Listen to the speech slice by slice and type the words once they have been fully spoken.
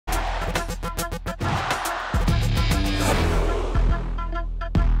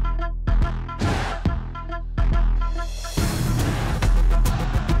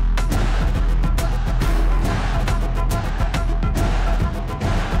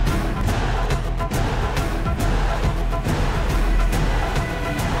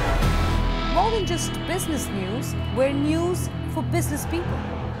business news, we're news for business people.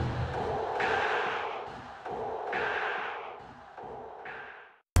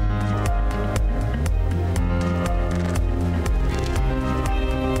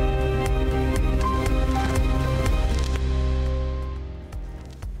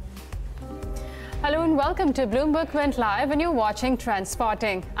 Hello and welcome to Bloomberg Went Live and you're watching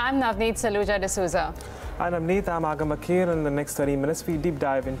Transporting. I'm Navneet Saluja D'Souza. And I'm Mehta. I'm Agam Akir. In the next 30 minutes, we deep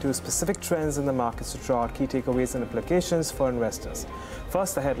dive into specific trends in the markets to draw out key takeaways and implications for investors.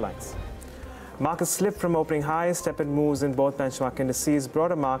 First, the headlines. Markets slipped from opening highs. Tepid moves in both benchmark indices.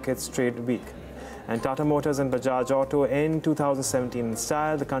 Broader markets trade weak. And Tata Motors and Bajaj Auto end 2017 in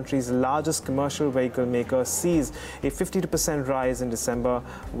style. The country's largest commercial vehicle maker sees a 52% rise in December,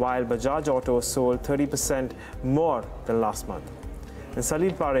 while Bajaj Auto sold 30% more than last month. And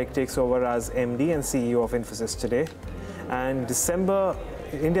Salil Parekh takes over as MD and CEO of Infosys today. And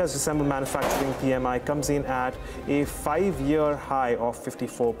India's December manufacturing PMI comes in at a 5-year high of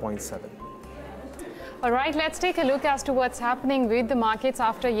 54.7. All right, let's take a look as to what's happening with the markets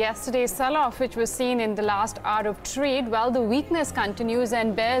after yesterday's sell-off, which was seen in the last hour of trade. Well, the weakness continues,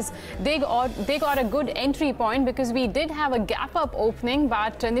 and bears, they got a good entry point because we did have a gap-up opening,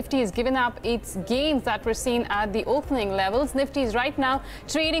 but Nifty has given up its gains that were seen at the opening levels. Nifty is right now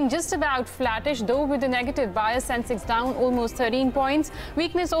trading just about flattish, though with a negative bias. Sensex down almost 13 points.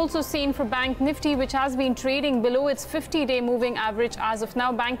 Weakness also seen for Bank Nifty, which has been trading below its 50-day moving average as of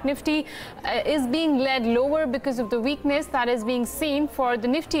now. Bank Nifty is being led lower because of the weakness that is being seen for the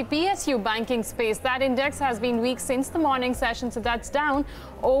Nifty PSU banking space. That index has been weak since the morning session, so that's down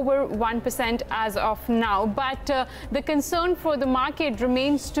over 1% as of now. But the concern for the market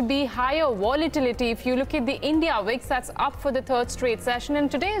remains to be higher volatility. If you look at the India VIX, that's up for the third straight session,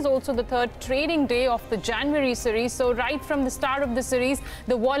 and today is also the third trading day of the January series. So right from the start of the series,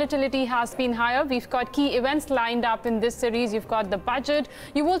 the volatility has been higher. We've got key events lined up in this series. You've got the budget.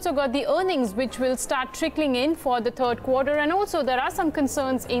 You've also got the earnings, which will start trickling in for the third quarter, and also there are some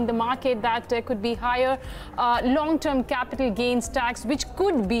concerns in the market that there could be higher long-term capital gains tax which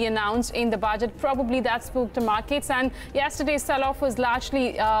could be announced in the budget. Probably that spooked the markets, and yesterday's sell-off was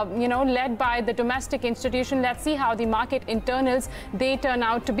largely led by the domestic institution. Let's see how the market internals they turn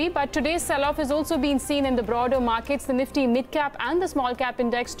out to be. But today's sell-off is also being seen in the broader markets. The Nifty mid-cap and the small-cap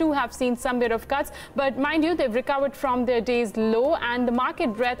index too have seen some bit of cuts, but mind you, they've recovered from their day's low, and the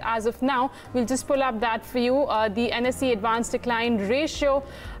market breadth as of now, we'll just pull up that for you. The NSE advanced decline ratio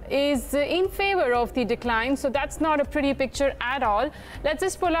is in favor of the decline, so that's not a pretty picture at all. Let's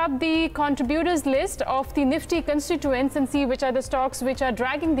just pull up the contributors list of the Nifty constituents and see which are the stocks which are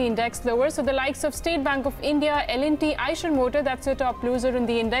dragging the index lower. So the likes of State Bank of India, L&T, Eicher Motor, that's your top loser in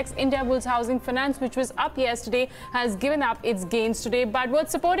the index. Indiabulls Housing Finance, which was up yesterday, has given up its gains today. But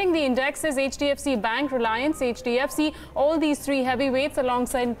what's supporting the index is HDFC Bank, Reliance, HDFC, all these three heavyweights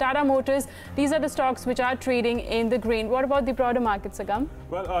alongside Tata Motors. These are the stocks which are trading in the green. What about the broader markets, Agam?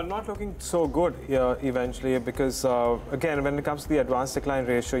 Well, not looking so good here eventually, because again, when it comes to the advanced decline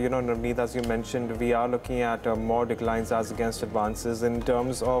ratio, Navneet, as you mentioned, we are looking at more declines as against advances. In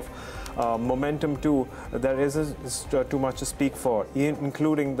terms of momentum too, there isn't too much to speak for,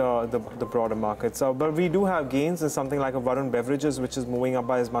 including the broader markets. But we do have gains in something like a Varun Beverages, which is moving up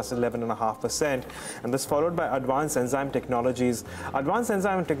by as much as 11.5%, and this followed by Advanced Enzyme Technologies. Advanced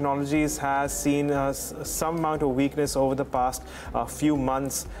Enzyme Technologies has seen some amount of weakness over the past few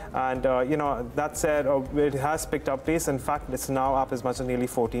months, and that said, it has picked up pace. In fact, it's now up as much as nearly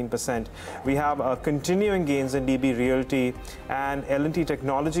 14%. We have continuing gains in DB Realty, and L&T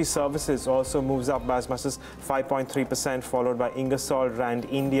Technology Services also moves up by as much as 5.3%, followed by Ingersoll Rand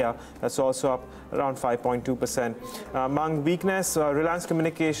India, that's also up around 5.2%. Among weakness, Reliance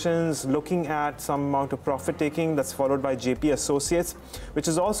Communications looking at some amount of profit taking, that's followed by JP Associates, which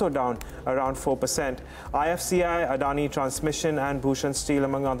is also down around 4%. IFCI, Adani Transmission, and Bhushan Steel,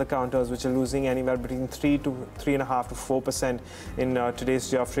 among other counters, which are losing anywhere between 3.5 to 4% in today's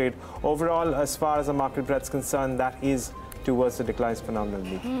day of trade. Overall, as far as the market breadth is concerned, that is towards the declines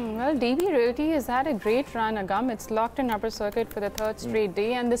phenomenally. Well, DB Realty has had a great run, Agam. It's locked in upper circuit for the third straight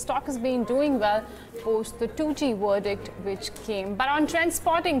day, and the stock has been doing well post the 2G verdict which came. But on trend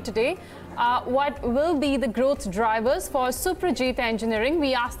spotting today, what will be the growth drivers for Suprajit Engineering?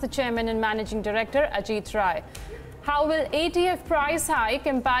 We asked the chairman and managing director, Ajith Rai. How will ATF price hike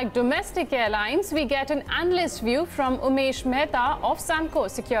impact domestic airlines? We get an analyst view from Umesh Mehta of Samco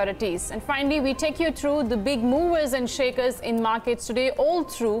Securities. And finally, we take you through the big movers and shakers in markets today, all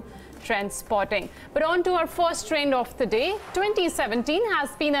through trend spotting. But on to our first trend of the day. 2017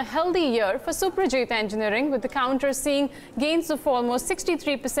 has been a healthy year for Suprajit Engineering, with the counter seeing gains of almost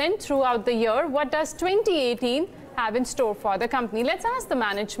 63% throughout the year. What does 2018 have in store for the company? Let's ask the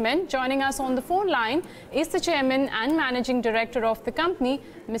management. Joining us on the phone line is the chairman and managing director of the company,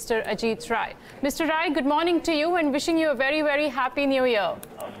 Mr. Ajith Rai. Mr. Rai, good morning to you and wishing you a very, very happy new year.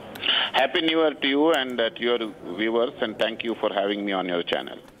 Happy New Year to you and to your viewers, and thank you for having me on your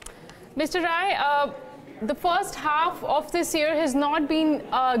channel. Mr. Rai, the first half of this year has not been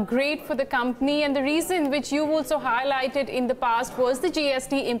great for the company, and the reason which you also highlighted in the past was the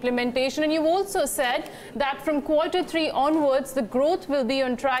GST implementation, and you also said that from Q3 onwards the growth will be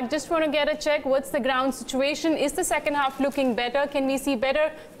on track. Just want to get a check, what's the ground situation? Is the second half looking better? Can we see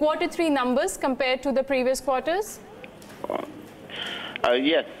better Q3 numbers compared to the previous quarters?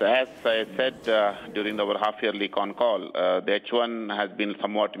 Yes, as I said during our half-yearly con call, the H1 has been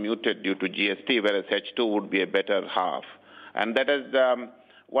somewhat muted due to GST, whereas H2 would be a better half. And that is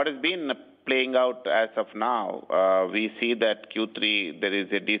what has been playing out as of now. We see that Q3 there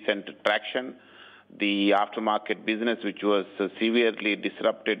is a decent traction. The aftermarket business, which was severely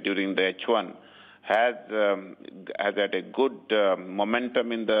disrupted during the H1, has had a good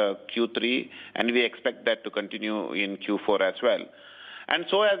momentum in the Q3, and we expect that to continue in Q4 as well. And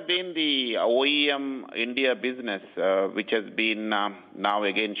so has been the OEM India business, which has been now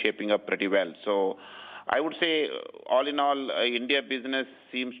again shaping up pretty well. So I would say, all in all, India business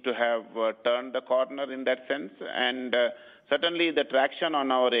seems to have turned the corner in that sense. And certainly the traction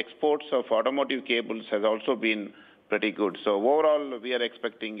on our exports of automotive cables has also been pretty good. So overall, we are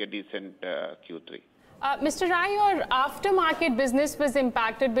expecting a decent Q3. Mr. Rai, your aftermarket business was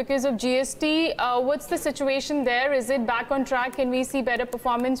impacted because of GST. What's the situation there? Is it back on track? Can we see better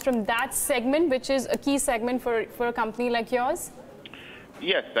performance from that segment, which is a key segment for a company like yours?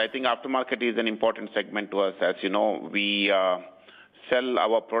 Yes, I think aftermarket is an important segment to us. As you know, we sell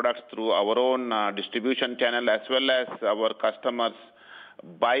our products through our own distribution channel, as well as our customers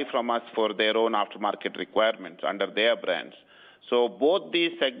buy from us for their own aftermarket requirements under their brands. So both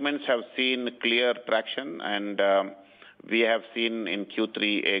these segments have seen clear traction, and we have seen in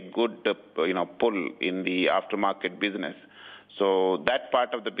Q3 a good pull in the aftermarket business. So that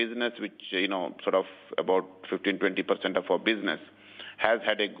part of the business, which sort of about 15-20% of our business, has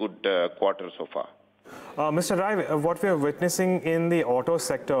had a good quarter so far. Mr. Rai, what we are witnessing in the auto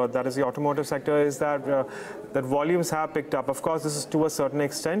sector, that is the automotive sector, is that that volumes have picked up. Of course, this is to a certain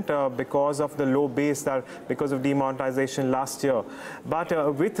extent because of the low base, because of demonetization last year.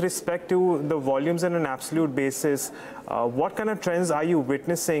 But with respect to the volumes on an absolute basis, what kind of trends are you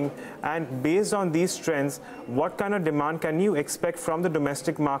witnessing? And based on these trends, what kind of demand can you expect from the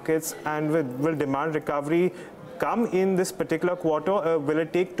domestic markets? And will demand recovery come in this particular quarter? Will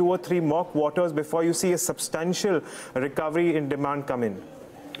it take 2 or 3 more quarters before you see a substantial recovery in demand come in?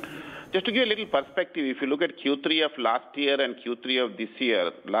 Just to give a little perspective, if you look at Q3 of last year and Q3 of this year,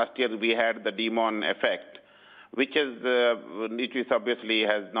 last year we had the demon effect, which obviously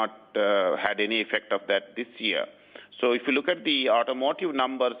has not had any effect of that this year. So if you look at the automotive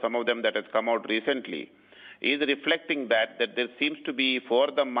numbers, some of them that has come out recently, is reflecting that there seems to be, for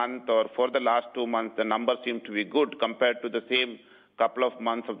the month or for the last 2 months, the numbers seem to be good compared to the same couple of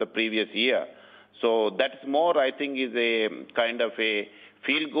months of the previous year. So that's more, I think, is a kind of a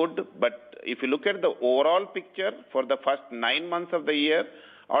feel good. But if you look at the overall picture for the first 9 months of the year,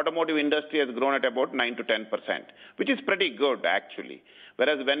 automotive industry has grown at about 9 to 10%, which is pretty good actually.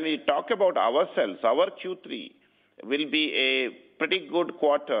 Whereas when we talk about ourselves, our Q3 will be a pretty good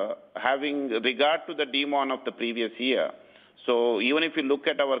quarter having regard to the demon of the previous year. So even if you look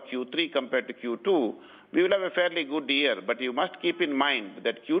at our Q3 compared to Q2, we will have a fairly good year. But you must keep in mind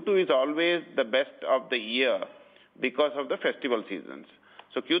that Q2 is always the best of the year because of the festival seasons.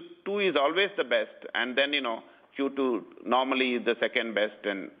 So Q2 is always the best, and then, Q2 normally is the second best,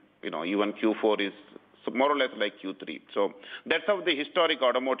 and, even Q4 is more or less like Q3. So that's how the historic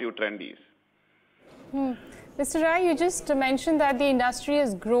automotive trend is. Mr. Rai, you just mentioned that the industry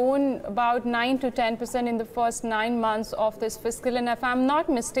has grown about 9 to 10% in the first 9 months of this fiscal. And if I'm not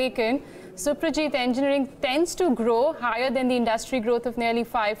mistaken, Suprajit Engineering tends to grow higher than the industry growth of nearly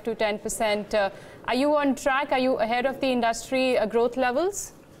 5 to 10%. Are you on track? Are you ahead of the industry growth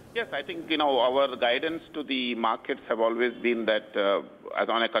levels? Yes, I think, our guidance to the markets have always been that as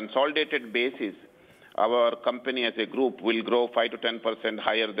on a consolidated basis, our company as a group will grow 5 to 10%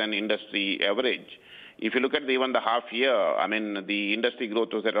 higher than industry average. If you look at even the half year, I mean, the industry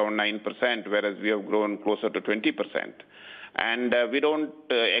growth was around 9%, whereas we have grown closer to 20%. And we don't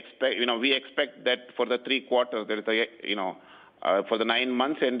expect, we expect that for the 3 quarters, there is a, for the 9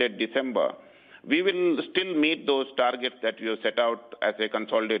 months ended December, we will still meet those targets that we have set out as a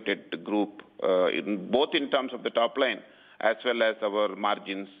consolidated group, both in terms of the top line as well as our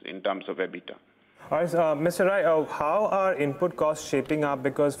margins in terms of EBITDA. All right, Mr. Rai, how are input costs shaping up?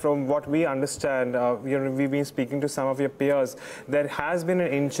 Because from what we understand, we've been speaking to some of your peers, there has been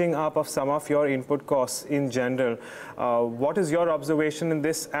an inching up of some of your input costs in general. What is your observation in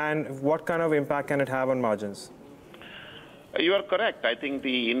this, and what kind of impact can it have on margins? You are correct. I think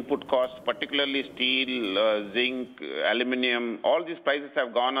the input costs, particularly steel, zinc, aluminium, all these prices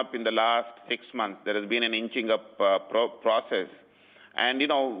have gone up in the last 6 months. There has been an inching up process. And,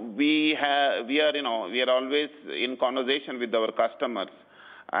 we are always in conversation with our customers.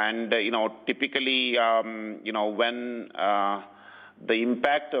 And, typically, when the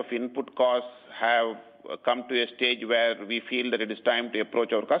impact of input costs have come to a stage where we feel that it is time to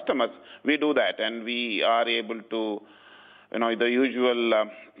approach our customers, we do that. And we are able to, the usual,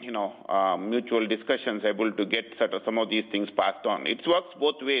 mutual discussions, able to get some of these things passed on. It works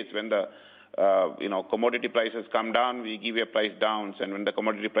both ways. When the, commodity prices come down, we give a price downs. And when the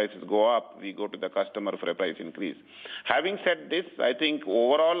commodity prices go up, we go to the customer for a price increase. Having said this, I think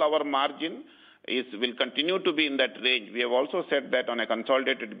overall our margin will continue to be in that range. We have also said that on a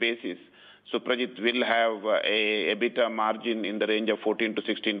consolidated basis, Suprajit will have a EBITDA margin in the range of 14 to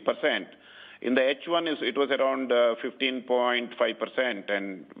 16%. In the H1, it was around 15.5%,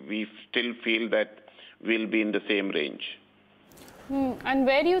 and we still feel that we'll be in the same range. And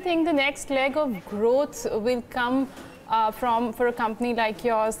where do you think the next leg of growth will come from for a company like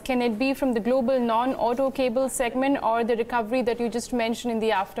yours? Can it be from the global non-auto cable segment or the recovery that you just mentioned in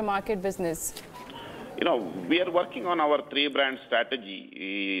the aftermarket business? We are working on our 3-brand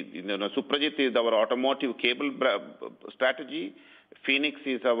strategy. Suprajit is our automotive cable strategy. Phoenix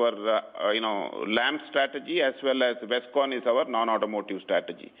is our, lamp strategy, as well as Westcon is our non-automotive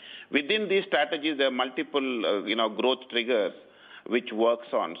strategy. Within these strategies, there are multiple, growth triggers which works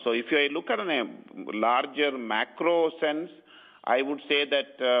on. So if you look at a larger macro sense, I would say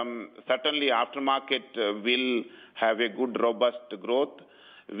that certainly aftermarket will have a good, robust growth.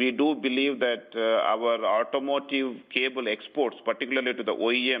 We do believe that our automotive cable exports, particularly to the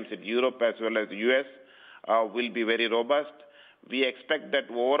OEMs in Europe as well as the US, will be very robust. We expect that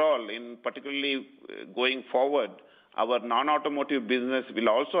overall, particularly going forward, our non-automotive business will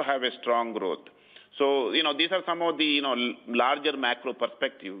also have a strong growth. So, these are some of the, larger macro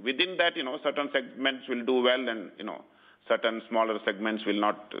perspective. Within that, certain segments will do well and, certain smaller segments will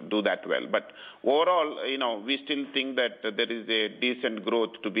not do that well. But overall, we still think that there is a decent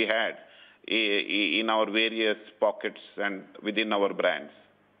growth to be had in our various pockets and within our brands.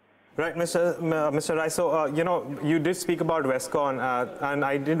 Right, Mr. Rai, so, you did speak about Westcon, and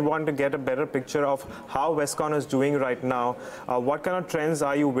I did want to get a better picture of how Westcon is doing right now. What kind of trends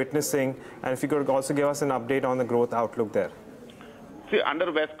are you witnessing? And if you could also give us an update on the growth outlook there. See, under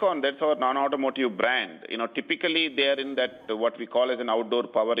Westcon, that's our non-automotive brand. Typically they are in that what we call as an outdoor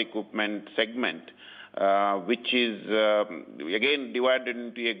power equipment segment, which is, again, divided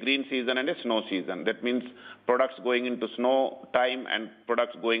into a green season and a snow season. That means products going into snow time and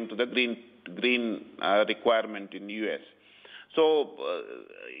products going to the green requirement in US. So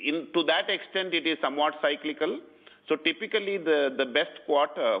to that extent, it is somewhat cyclical. So typically the best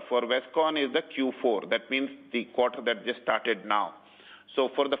quarter for Westcon is the Q4. That means the quarter that just started now. So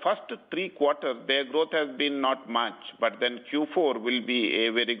for the first 3 quarters, their growth has been not much, but then Q4 will be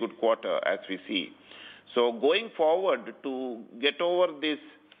a very good quarter as we see. So going forward, to get over this,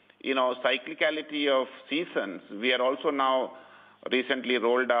 cyclicality of seasons, we are also now recently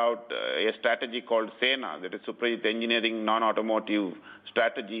rolled out a strategy called SENA, that is Suprajit Engineering Non-Automotive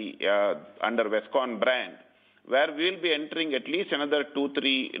Strategy under Westcon brand, where we will be entering at least another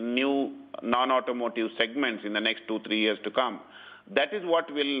 2-3 new non-automotive segments in the next 2-3 years to come. That is what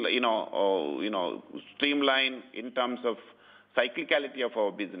will, streamline in terms of cyclicality of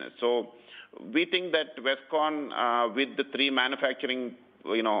our business. So we think that Westcon, with the 3 manufacturing,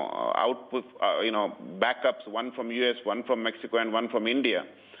 output, backups, one from US, one from Mexico, and one from India,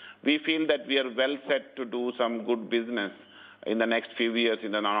 we feel that we are well set to do some good business in the next few years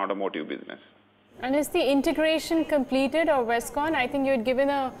in the non-automotive business. And is the integration completed of Westcon? I think you had given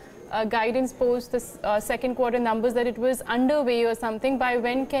a guidance post the second quarter numbers that it was underway or something. By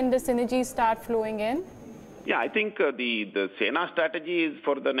when can the synergies start flowing in? Yeah, I think the SENA strategy is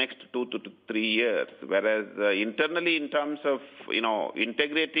for the next 2 to 3 years, whereas internally in terms of,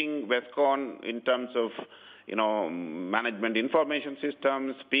 integrating Westcon in terms of, management information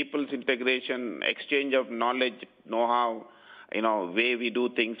systems, people's integration, exchange of knowledge, know-how, way we do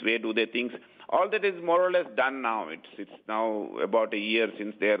things, where do they things, all that is more or less done now. It's now about a year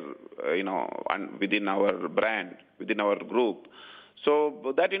since they're, within our brand, within our group.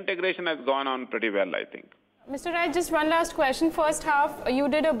 So that integration has gone on pretty well, I think. Mr. Rai, just one last question. First half, you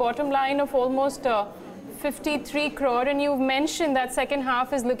did a bottom line of almost 53 crore, and you've mentioned that second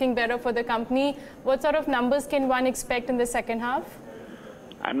half is looking better for the company. What sort of numbers can one expect in the second half?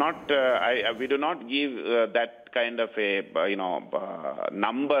 I'm not. We do not give that kind of a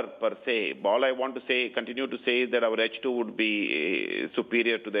number per se. All I want to say, continue to say, is that our H2 would be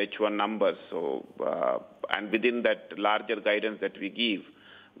superior to the H1 numbers. So, and within that larger guidance that we give,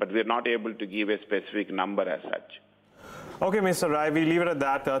 but we're not able to give a specific number as such. Okay, Mr. Rai, we'll leave it at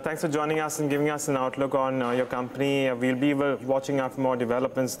that. Thanks for joining us and giving us an outlook on your company. We'll be watching out for more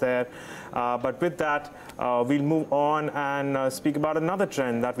developments there. But with that, we'll move on and speak about another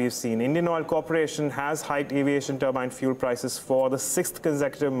trend that we've seen. Indian Oil Corporation has hiked aviation turbine fuel prices for the 6th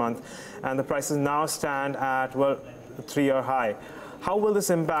consecutive month, and the prices now stand at, well, a 3-year high. How will this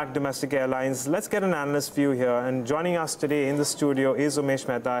impact domestic airlines? Let's get an analyst view here. And joining us today in the studio is Umesh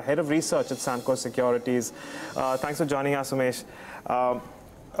Mehta, Head of Research at Samco Securities. Thanks for joining us, Umesh.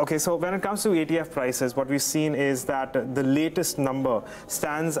 Okay, so when it comes to ATF prices, what we've seen is that the latest number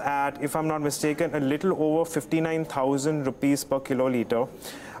stands at, if I'm not mistaken, a little over 59,000 rupees per kiloliter.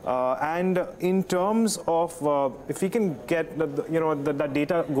 And in terms of, if we can get the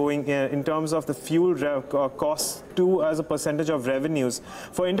data going in terms of the fuel costs as a percentage of revenues,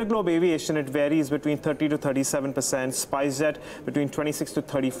 for Interglobe Aviation it varies between 30 to 37%, SpiceJet between 26 to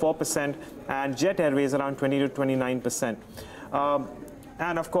 34%, and Jet Airways around 20 to 29%.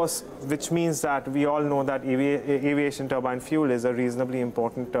 And of course, which means that we all know that aviation turbine fuel is a reasonably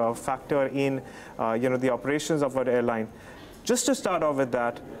important factor in the operations of our airline. Just to start off with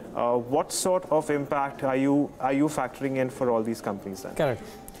that, what sort of impact are you factoring in for all these companies then? Correct.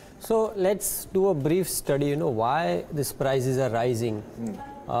 So let's do a brief study, why these prices are rising.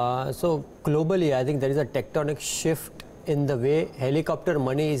 So globally, I think there is a tectonic shift in the way helicopter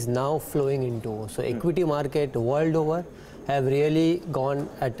money is now flowing into. So equity market world over have really gone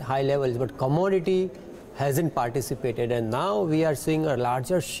at high levels, but commodity hasn't participated. And now we are seeing a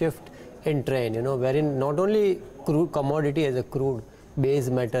larger shift in trend, wherein not only crude commodity as a crude, base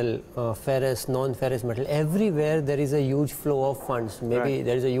metal, ferrous, non-ferrous metal, everywhere there is a huge flow of funds. Maybe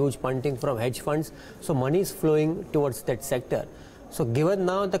there is a huge punting from hedge funds. So money is flowing towards that sector. So given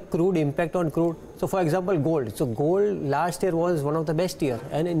now the crude impact on crude, so for example, gold. So gold last year was one of the best year,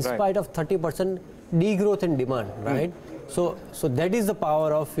 and in spite of 30% degrowth in demand, right? So that is the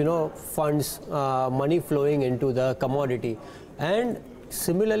power of, funds, money flowing into the commodity. And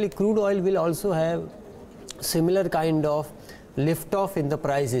similarly, crude oil will also have similar kind of lift off in the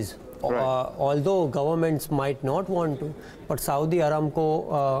prices. Although governments might not want to, but Saudi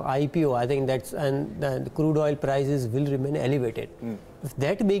Aramco IPO, I think and the crude oil prices will remain elevated. If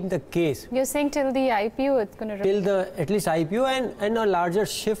that being the case, you're saying till the IPO it's going to till at least IPO and a larger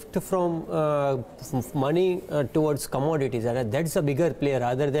shift from money towards commodities, and that's a bigger player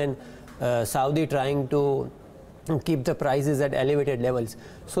rather than Saudi trying to keep the prices at elevated levels.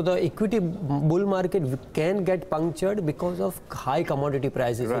 So the equity bull market can get punctured because of high commodity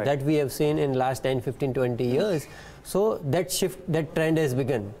prices. So that we have seen in last 10, 15, 20 years. So that shift, that trend has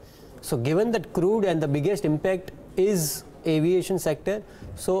begun. So given that crude and the biggest impact is aviation sector,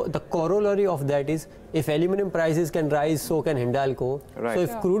 so the corollary of that is if aluminum prices can rise, so can Hindalco. So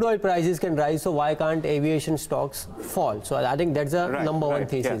if crude oil prices can rise, so why can't aviation stocks fall? So I think that's a number one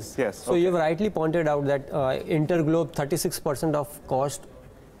thesis. So you've rightly pointed out that Interglobe 36% of cost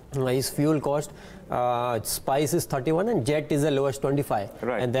is fuel cost, Spice is 31 and Jet is the lowest 25.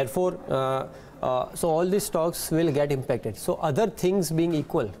 And therefore, so all these stocks will get impacted. So other things being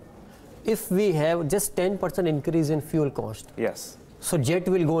equal, if we have just 10% increase in fuel cost, so Jet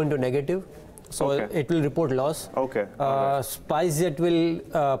will go into negative. So it will report loss. SpiceJet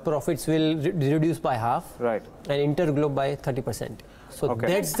will profits will reduce by half. And Interglobe by 30%. So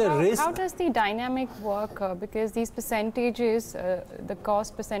that's the risk. How does the dynamic work? Because these percentages, the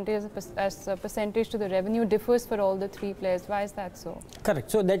cost percentage as a percentage to the revenue differs for all the three players. Why is that so?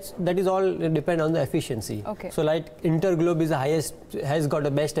 Correct. So that is all depend on the efficiency. So like Interglobe is the highest, has got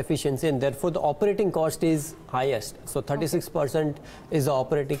the best efficiency, and therefore the operating cost is highest. So 36% is the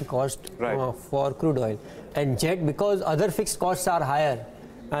operating cost for crude oil, and Jet, because other fixed costs are higher,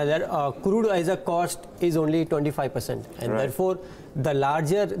 crude as a cost is only 25%, and therefore the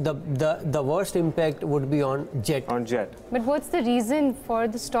larger, the worst impact would be on Jet. But what's the reason for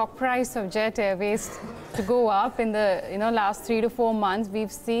the stock price of Jet Airways to go up in the last 3 to 4 months?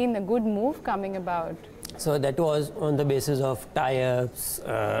 We've seen a good move coming about. So that was on the basis of tie-ups.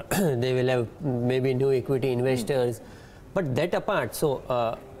 They will have maybe new equity investors. But that apart,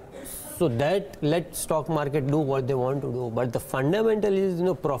 so that let stock market do what they want to do. But the fundamental is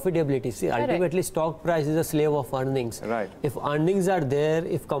profitability. See, ultimately stock price is a slave of earnings. Right. If earnings are there,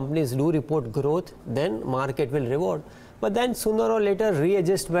 if companies do report growth, then market will reward. But then sooner or later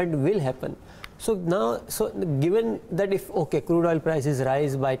readjustment will happen. So now, given that if crude oil prices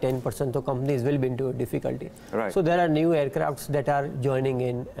rise by 10%, so companies will be into a difficulty. Right. So there are new aircrafts that are joining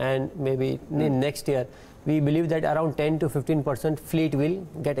in, and maybe in next year we believe that around 10 to 15% fleet will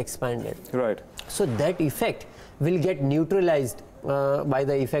get expanded. Right. So that effect will get neutralized by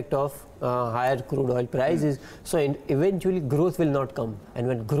the effect of higher crude oil prices. So eventually growth will not come, and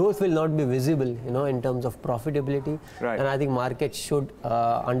when growth will not be visible, in terms of profitability, right, and I think market should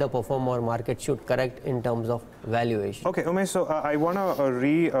underperform, or market should correct in terms of valuation. Okay, Umesh, so I want to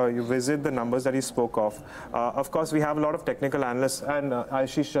revisit the numbers that you spoke of. Of course, we have a lot of technical analysts, and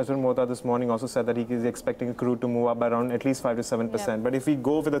Ashish Mehta this morning also said that he is expecting crude to move up by around at least 5 to 7%. Yeah. But if we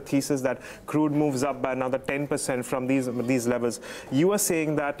go with the thesis that crude moves up by another 10% from these levels, you are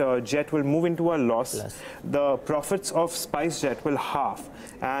saying that jet will move into a loss. The profits of SpiceJet will halve.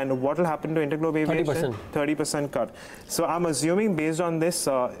 And what will happen to Interglobe Aviation? 30% cut. So I'm assuming based on this,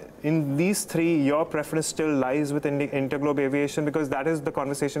 in these three, your preference still lies with Interglobe Aviation, because that is the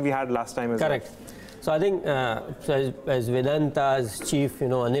conversation we had last time as Correct. well. So I think, as Vedanta's chief,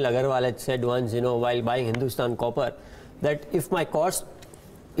 Anil Agarwal had said once, while buying Hindustan Copper, that if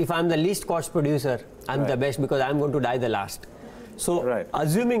I'm the least cost producer, I'm the best, because I'm going to die the last. So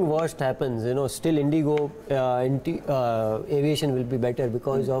assuming worst happens, still Indigo aviation will be better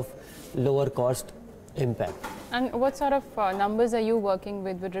because of lower cost impact. And what sort of numbers are you working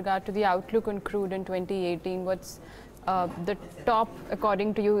with regard to the outlook on crude in 2018? What's the top,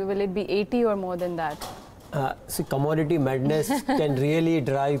 according to you? Will it be 80 or more than that? See, commodity madness can really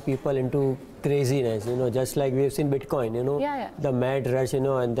drive people into craziness, just like we have seen Bitcoin, the mad rush,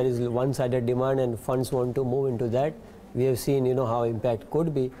 and there is one-sided demand and funds want to move into that. We have seen, how impact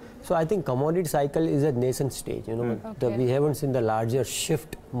could be. So I think commodity cycle is at nascent stage, we haven't seen the larger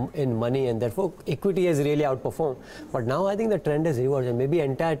shift in money, and therefore equity has really outperformed. But now I think the trend is reversed, and maybe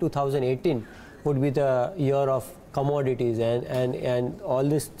entire 2018 would be the year of commodities, and all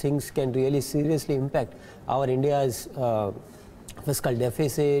these things can really seriously impact our India's fiscal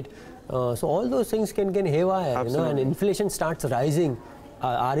deficit. So all those things can haywire, and inflation starts rising.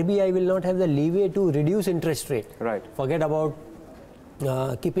 RBI will not have the leeway to reduce interest rate. Right. Forget about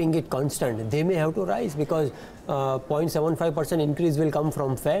keeping it constant. They may have to rise, because 0.75% increase will come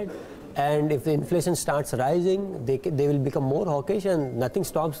from Fed, and if the inflation starts rising, they will become more hawkish, and nothing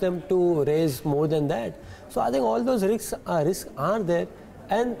stops them to raise more than that. So I think all those risks are there,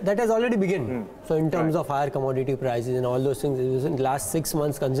 and that has already begun. So in terms of higher commodity prices and all those things, in the last 6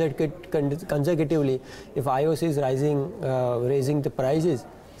 months consecutively, if IOC is raising the prices,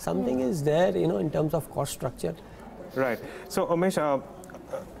 something is there, in terms of cost structure. Right. So Umesh,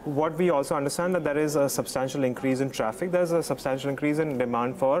 what we also understand that there is a substantial increase in traffic. There's a substantial increase in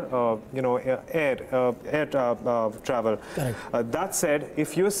demand for, air travel. Correct. That said,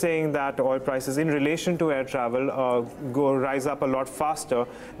 if you're saying that oil prices in relation to air travel rise up a lot faster,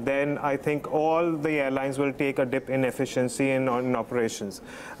 then I think all the airlines will take a dip in efficiency in operations.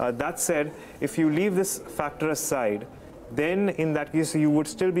 That said, if you leave this factor aside, then in that case you would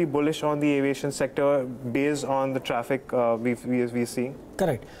still be bullish on the aviation sector based on the traffic we see?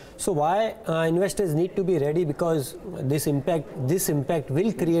 Correct. So why investors need to be ready, because this impact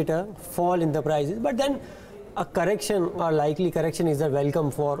will create a fall in the prices, but then a correction or likely correction is a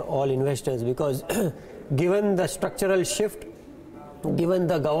welcome for all investors, because given the structural shift, given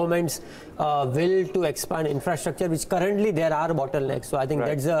the government's will to expand infrastructure, which currently there are bottlenecks. So I think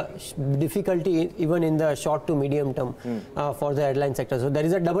that's a difficulty even in the short to medium term for the airline sector. So there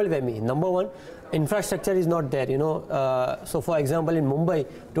is a double whammy. Number one, infrastructure is not there, so for example in Mumbai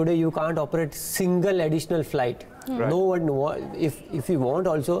today you can't operate single additional flight. No one, if you want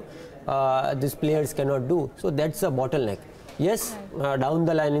also, these players cannot do. So that's a bottleneck. Yes, down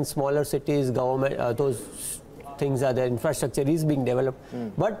the line in smaller cities, government, those things are there, infrastructure is being developed,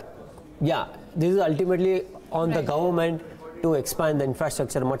 but yeah, this is ultimately on the government to expand the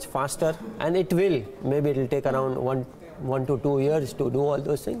infrastructure much faster, and it will take around one to 2 years to do all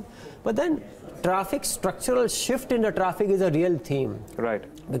those things. But then traffic, structural shift in the traffic is a real theme,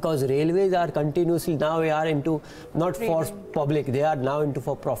 because railways are continuously now into not for public, they are now into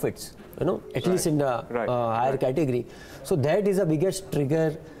for profits, at least in the higher category. So that is the biggest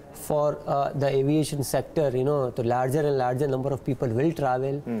trigger for the aviation sector. The larger and larger number of people will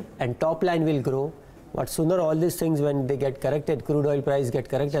travel, and top line will grow, But sooner all these things, when they get corrected, crude oil price get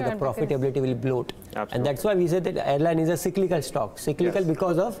corrected, the profitability will bloat. Absolutely. And that's why we say that airline is a cyclical stock. Cyclical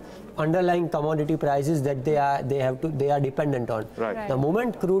because of underlying commodity prices that they are dependent on. Right. The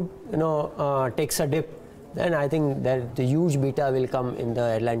moment crude takes a dip, then I think that the huge beta will come in the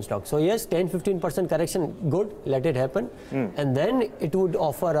airline stock. So yes, 10-15% correction, good, let it happen. And then it would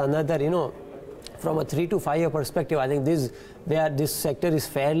offer another, from a 3 to 5 year perspective, I think this sector is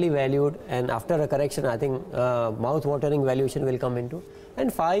fairly valued, and after a correction, I think mouth-watering valuation will come into.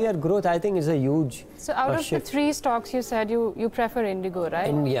 And 5 year growth, I think, is a huge So out of shift. the 3 stocks, you said you prefer Indigo,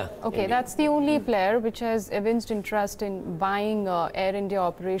 right? Yeah. Okay, that's the only player which has evinced interest in buying Air India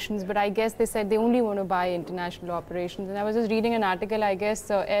operations, but I guess they said they only want to buy international operations. And I was just reading an article, I guess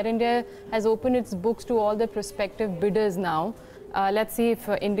Air India has opened its books to all the prospective bidders now. Let's see if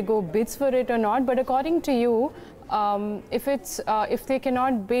Indigo bids for it or not. But according to you, if they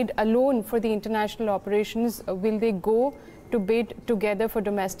cannot bid alone for the international operations, will they go to bid together for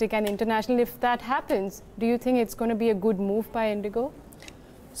domestic and international? If that happens, do you think it's going to be a good move by Indigo?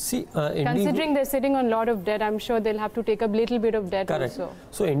 See, considering they're sitting on a lot of debt, I'm sure they'll have to take a little bit of debt also.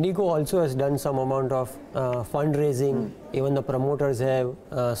 So Indigo also has done some amount of fundraising. Even the promoters have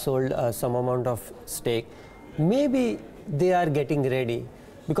sold some amount of stake. Maybe they are getting ready,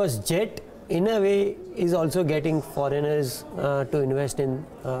 because Jet in a way is also getting foreigners to invest in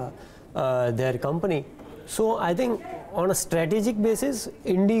their company. So I think on a strategic basis,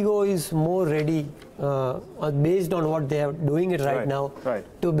 Indigo is more ready based on what they are doing it right now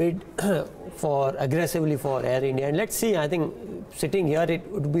to bid aggressively for Air India. And let's see, I think sitting here it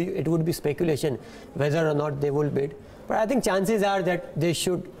would be speculation whether or not they will bid. But I think chances are that they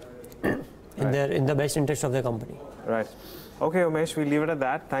should in the best interest of the company. Right. Okay, Umesh, we'll leave it at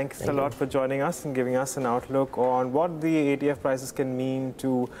that. Thanks a lot for joining us and giving us an outlook on what the ATF prices can mean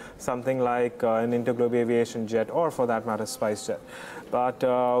to something like an Interglobe Aviation jet, or for that matter, SpiceJet. But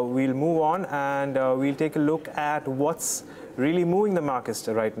we'll move on, and we'll take a look at what's really moving the markets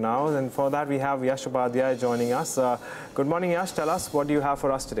right now. And for that, we have Yash Upadhyay joining us. Good morning, Yash. Tell us, what do you have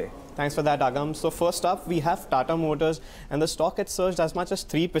for us today? Thanks for that, Agam. So first up, we have Tata Motors, and the stock had surged as much as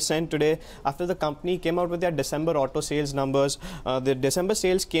 3% today after the company came out with their December auto sales numbers. The December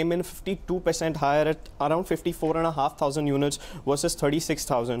sales came in 52% higher at around 54,500 units versus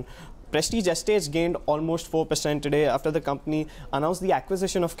 36,000. Prestige Estates gained almost 4% today after the company announced the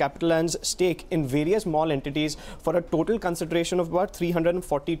acquisition of CapitaLand's stake in various mall entities for a total consideration of about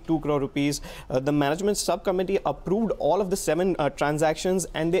 342 crore rupees. The management subcommittee approved all of the 7 transactions,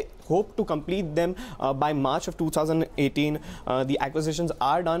 and they hope to complete them by March of 2018. The acquisitions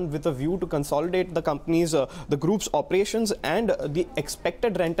are done with a view to consolidate the company's, the group's operations, and the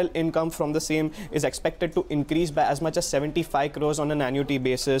expected rental income from the same is expected to increase by as much as 75 crores on an annuity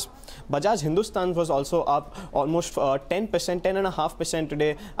basis. Bajaj Hindustan was also up almost 10.5%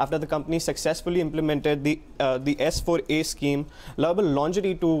 today after the company successfully implemented the S4A scheme. Lovable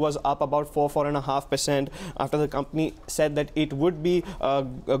Lingerie too was up about 4.5% after the company said that it would be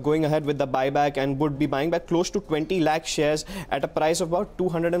going ahead with the buyback and would be buying back close to 20 lakh shares at a price of about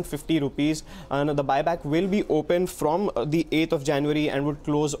 250 rupees. And the buyback will be open from the 8th of January and would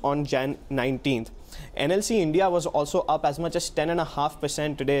close on Jan 19th. NLC India was also up as much as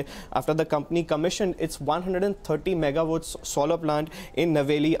 10.5% today after the company commissioned its 130 megawatts solar plant in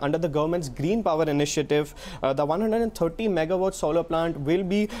Naveli under the government's Green Power Initiative. The 130 megawatt solar plant will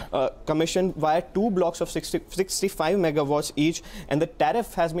be commissioned via 2 blocks of 65 megawatts each, and the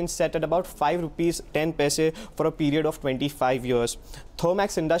tariff has been set at about 5 rupees 10 paise for a period of 25 years.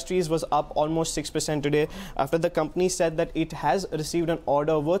 Thermax Industries was up almost 6% today after the company said that it has received an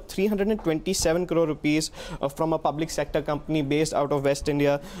order worth 327 crore rupees from a public sector company based out of West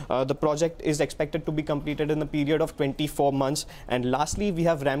India. The project is expected to be completed in the period of 24 months. And lastly, we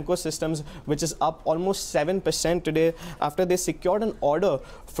have Ramco Systems, which is up almost 7% today after they secured an order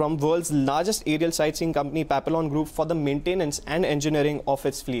from world's largest aerial sightseeing company, Papillon Group, for the maintenance and engineering of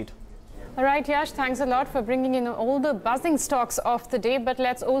its fleet. All right, Yash, thanks a lot for bringing in all the buzzing stocks of the day. But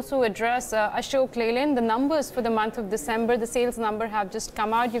let's also address Ashok Leyland. The numbers for the month of December, the sales number have just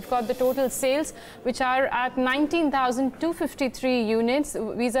come out. You've got the total sales, which are at 19,253 units,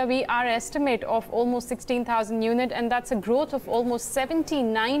 vis-a-vis our estimate of almost 16,000 units. And that's a growth of almost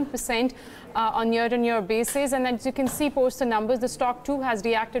 79% on year-on-year basis. And as you can see, post the numbers, the stock too has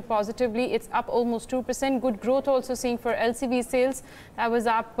reacted positively. It's up almost 2%. Good growth also seeing for LCV sales. That was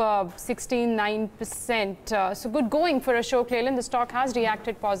up 6%. 16.9%. So good going for Ashok Leyland. The stock has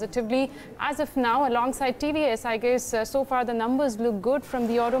reacted positively as of now, alongside TVS. I guess so far the numbers look good from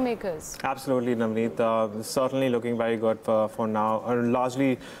the automakers. Absolutely, Navneet. Certainly looking very good for now,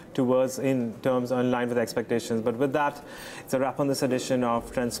 largely towards in line with expectations. But with that, it's a wrap on this edition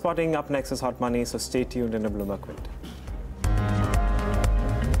of Trend Spotting. Up next is Hot Money, so stay tuned in a Bloomberg Quint.